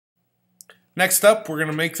Next up, we're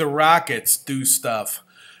going to make the rockets do stuff.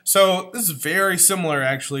 So this is very similar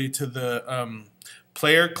actually to the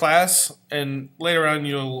player class, and later on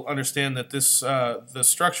you'll understand that this the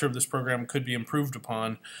structure of this program could be improved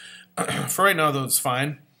upon. For right now though, it's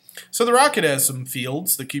fine. So the rocket has some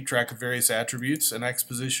fields that keep track of various attributes: an x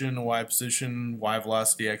position, a y position, y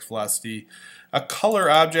velocity, x velocity, a color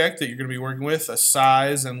object that you're going to be working with, a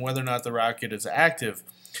size, and whether or not the rocket is active.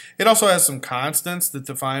 It also has some constants that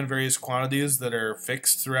define various quantities that are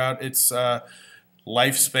fixed throughout its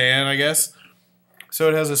lifespan, I guess. So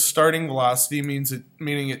it has a starting velocity,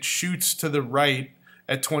 meaning it shoots to the right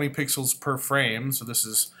at 20 pixels per frame. So this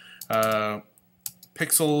is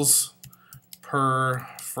pixels per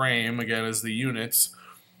frame, again, as the units.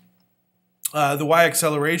 The y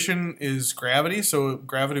acceleration is gravity, so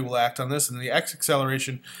gravity will act on this, and the x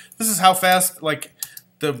acceleration, this is how fast, like,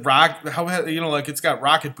 the like it's got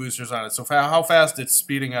rocket boosters on it, so how fast it's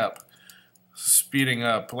speeding up.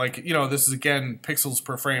 Like, this is again pixels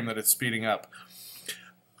per frame that it's speeding up.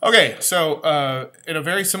 Okay, so in a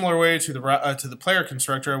very similar way to the player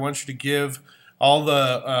constructor, I want you to give all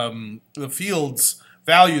the fields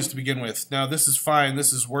values to begin with. Now this is fine,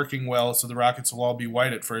 this is working well, so the rockets will all be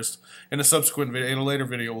white at first. In a subsequent video, in a later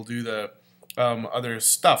video, we'll do the other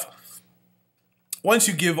stuff. Once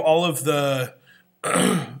you give all of the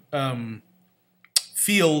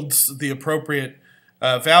fields the appropriate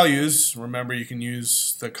values, remember you can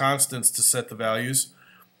use the constants to set the values,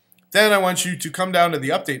 then I want you to come down to the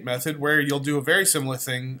update method, where you'll do a very similar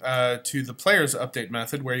thing to the player's update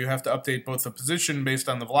method, where you have to update both the position based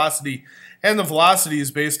on the velocity and the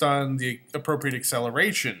velocities based on the appropriate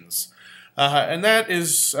accelerations. And that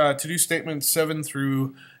is to do statements 7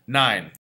 through 9.